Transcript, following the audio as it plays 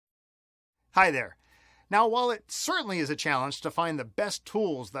Hi there. Now, while it certainly is a challenge to find the best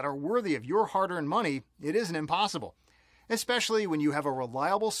tools that are worthy of your hard-earned money, it isn't impossible, especially when you have a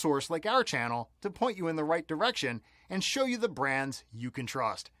reliable source like our channel to point you in the right direction and show you the brands you can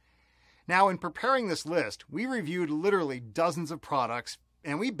trust. Now, in preparing this list, we reviewed literally dozens of products,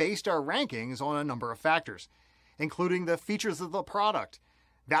 and we based our rankings on a number of factors, including the features of the product,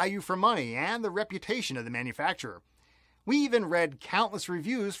 value for money, and the reputation of the manufacturer. We even read countless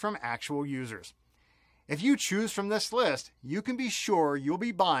reviews from actual users. If you choose from this list, you can be sure you'll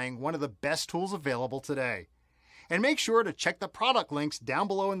be buying one of the best tools available today. And make sure to check the product links down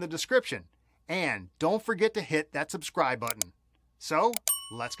below in the description. And don't forget to hit that subscribe button. So,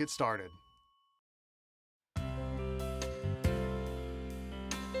 let's get started.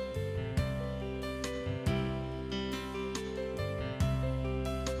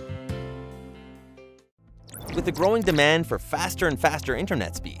 With the growing demand for faster and faster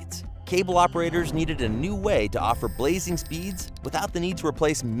internet speeds, cable operators needed a new way to offer blazing speeds without the need to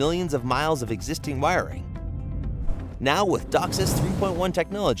replace millions of miles of existing wiring. Now with DOCSIS 3.1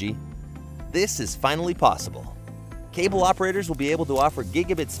 technology, this is finally possible. Cable operators will be able to offer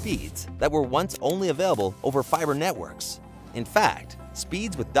gigabit speeds that were once only available over fiber networks. In fact,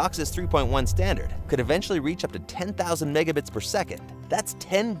 speeds with DOCSIS 3.1 standard could eventually reach up to 10,000 megabits per second. That's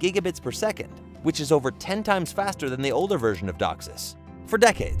 10 gigabits per second, which is over 10 times faster than the older version of DOCSIS. For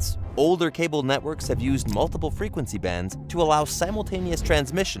decades, older cable networks have used multiple frequency bands to allow simultaneous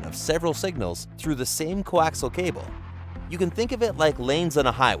transmission of several signals through the same coaxial cable. You can think of it like lanes on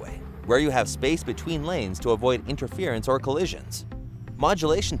a highway, where you have space between lanes to avoid interference or collisions.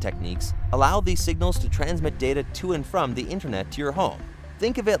 Modulation techniques allow these signals to transmit data to and from the internet to your home.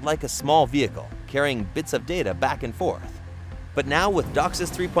 Think of it like a small vehicle carrying bits of data back and forth. But now with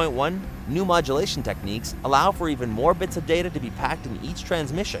DOCSIS 3.1, new modulation techniques allow for even more bits of data to be packed in each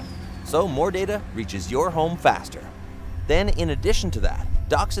transmission, so more data reaches your home faster. Then in addition to that,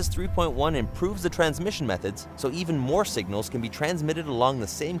 DOCSIS 3.1 improves the transmission methods so even more signals can be transmitted along the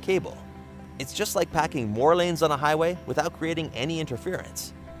same cable. It's just like packing more lanes on a highway without creating any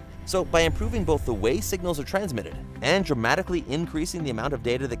interference. So by improving both the way signals are transmitted and dramatically increasing the amount of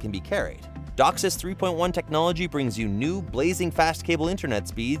data that can be carried, DOCSIS 3.1 technology brings you new blazing fast cable internet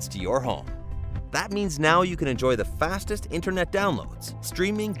speeds to your home. That means now you can enjoy the fastest internet downloads,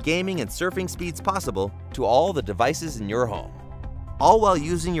 streaming, gaming, and surfing speeds possible to all the devices in your home, all while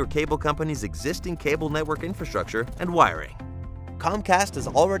using your cable company's existing cable network infrastructure and wiring. Comcast has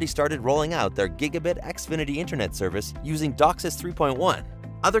already started rolling out their Gigabit Xfinity internet service using DOCSIS 3.1.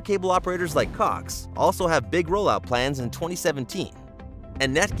 Other cable operators like Cox also have big rollout plans in 2017.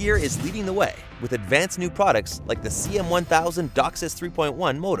 And Netgear is leading the way with advanced new products like the CM1000 DOCSIS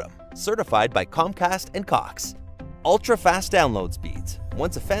 3.1 modem, certified by Comcast and Cox. Ultra-fast download speeds,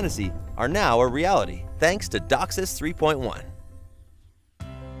 once a fantasy, are now a reality thanks to DOCSIS 3.1.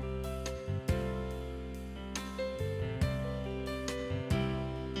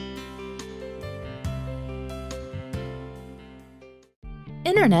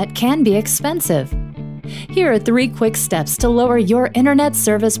 Internet can be expensive. Here are 3 quick steps to lower your internet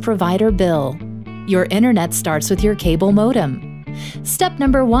service provider bill. Your internet starts with your cable modem. Step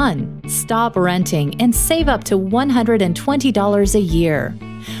number 1, stop renting and save up to $120 a year.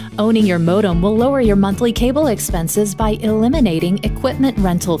 Owning your modem will lower your monthly cable expenses by eliminating equipment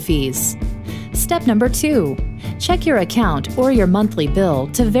rental fees. Step number 2, check your account or your monthly bill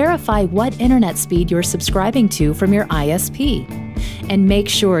to verify what internet speed you're subscribing to from your ISP. And make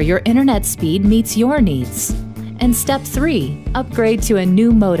sure your internet speed meets your needs. And step 3, upgrade to a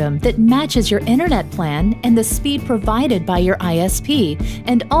new modem that matches your internet plan and the speed provided by your ISP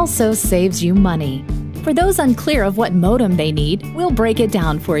and also saves you money. For those unclear of what modem they need, we'll break it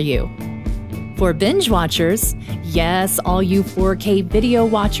down for you. For binge watchers, yes, all you 4K video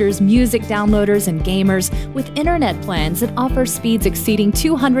watchers, music downloaders, and gamers with internet plans that offer speeds exceeding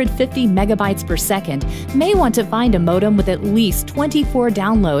 250 megabytes per second may want to find a modem with at least 24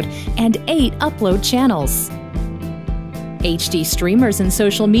 download and 8 upload channels. HD streamers and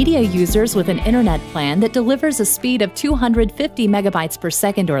social media users with an internet plan that delivers a speed of 250 megabytes per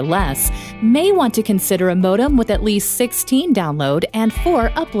second or less may want to consider a modem with at least 16 download and 4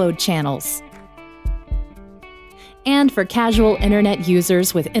 upload channels. And for casual internet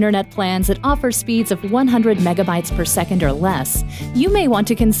users with internet plans that offer speeds of 100 megabytes per second or less, you may want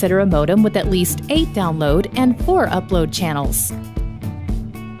to consider a modem with at least 8 download and 4 upload channels.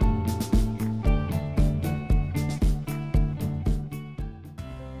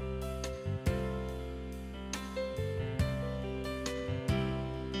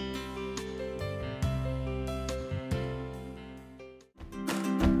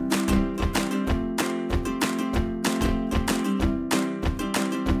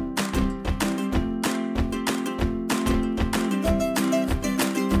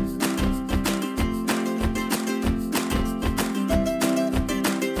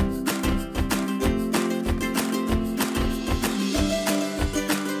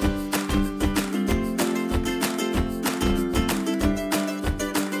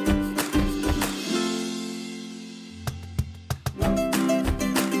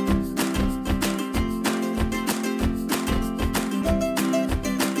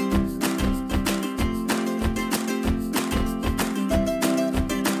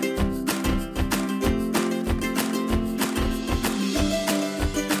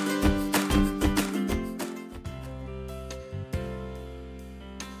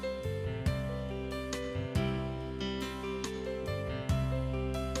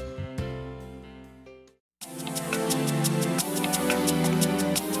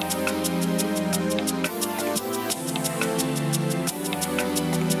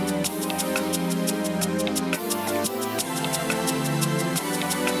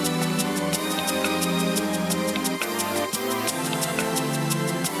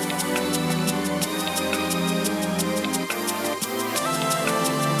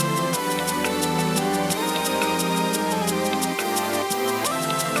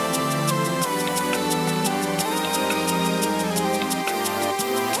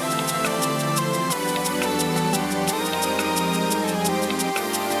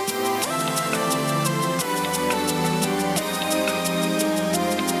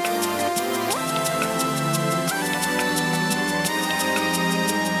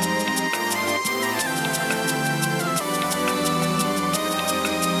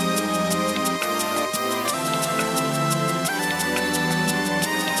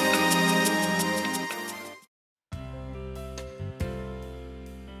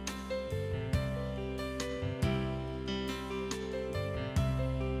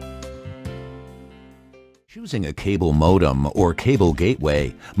 choosing a cable modem or cable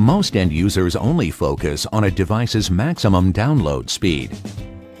gateway, most end users only focus on a device's maximum download speed.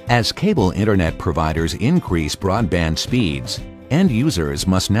 As cable internet providers increase broadband speeds, end users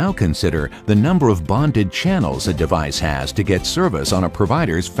must now consider the number of bonded channels a device has to get service on a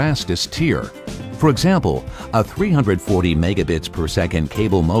provider's fastest tier. For example, a 340 megabits per second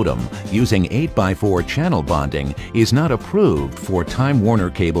cable modem using 8x4 channel bonding is not approved for Time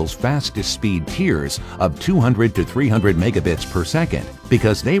Warner Cable's fastest speed tiers of 200 to 300 megabits per second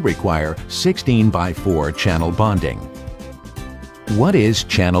because they require 16x4 channel bonding. What is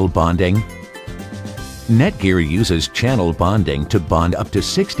channel bonding? Netgear uses channel bonding to bond up to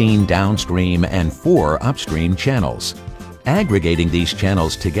 16 downstream and 4 upstream channels. Aggregating these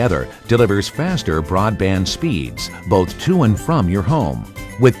channels together delivers faster broadband speeds, both to and from your home.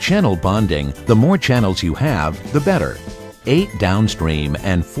 With channel bonding, the more channels you have, the better. 8 downstream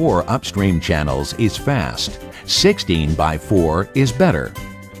and 4 upstream channels is fast. 16 by 4 is better.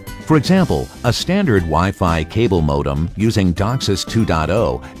 For example, a standard Wi-Fi cable modem using DOCSIS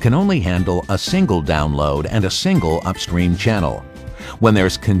 2.0 can only handle a single download and a single upstream channel. When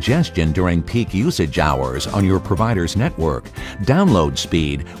there's congestion during peak usage hours on your provider's network, download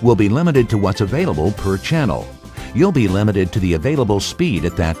speed will be limited to what's available per channel. You'll be limited to the available speed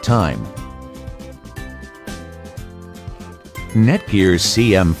at that time. Netgear's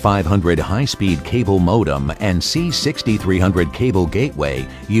CM500 high-speed cable modem and C6300 cable gateway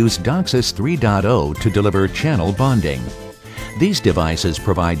use DOCSIS 3.0 to deliver channel bonding. These devices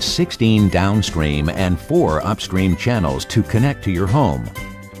provide 16 downstream and 4 upstream channels to connect to your home.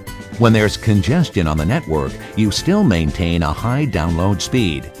 When there's congestion on the network, you still maintain a high download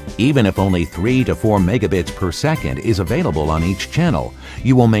speed. Even if only 3 to 4 megabits per second is available on each channel,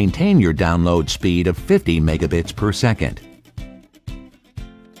 you will maintain your download speed of 50 megabits per second.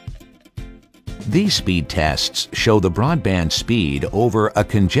 These speed tests show the broadband speed over a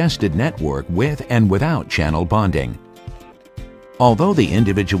congested network with and without channel bonding. Although the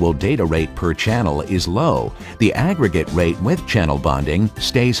individual data rate per channel is low, the aggregate rate with channel bonding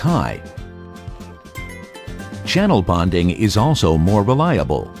stays high. Channel bonding is also more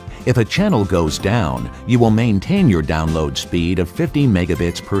reliable. If a channel goes down, you will maintain your download speed of 50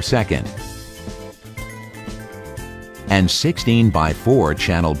 megabits per second. And 16 by 4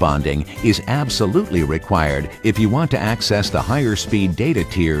 channel bonding is absolutely required if you want to access the higher speed data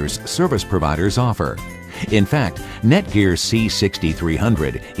tiers service providers offer. In fact, Netgear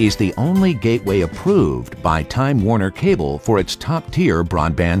C6300 is the only gateway approved by Time Warner Cable for its top-tier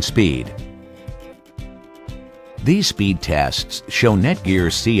broadband speed. These speed tests show Netgear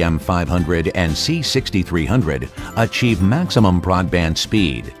CM500 and C6300 achieve maximum broadband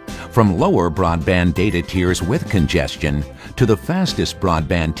speed, from lower broadband data tiers with congestion to the fastest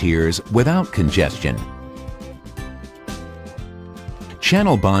broadband tiers without congestion.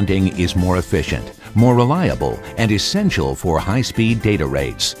 Channel bonding is more efficient, more reliable, and essential for high-speed data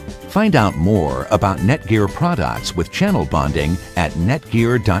rates. Find out more about Netgear products with channel bonding at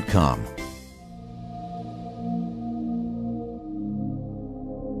netgear.com.